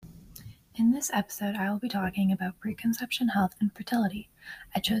In this episode, I will be talking about preconception health and fertility.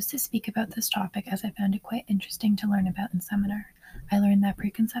 I chose to speak about this topic as I found it quite interesting to learn about in seminar. I learned that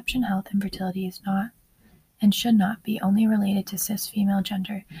preconception health and fertility is not and should not be only related to cis female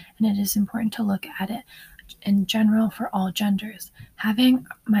gender, and it is important to look at it in general for all genders. Having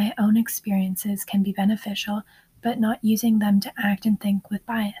my own experiences can be beneficial, but not using them to act and think with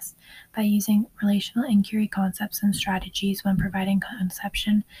bias. By using relational inquiry concepts and strategies when providing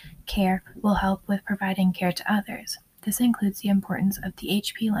conception care will help with providing care to others. This includes the importance of the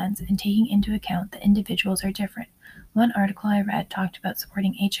HP lens and taking into account that individuals are different. One article I read talked about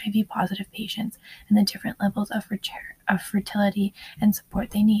supporting HIV positive patients and the different levels of fertility and support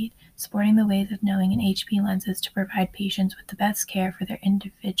they need, supporting the ways of knowing in HP lenses to provide patients with the best care for their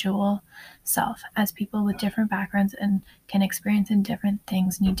individual self, as people with different backgrounds and can experience in different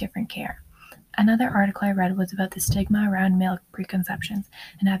things need different care. Another article I read was about the stigma around male preconceptions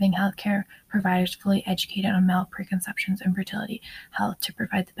and having healthcare providers fully educated on male preconceptions and fertility health to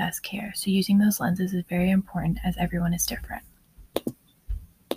provide the best care. So using those lenses is very important as everyone is different.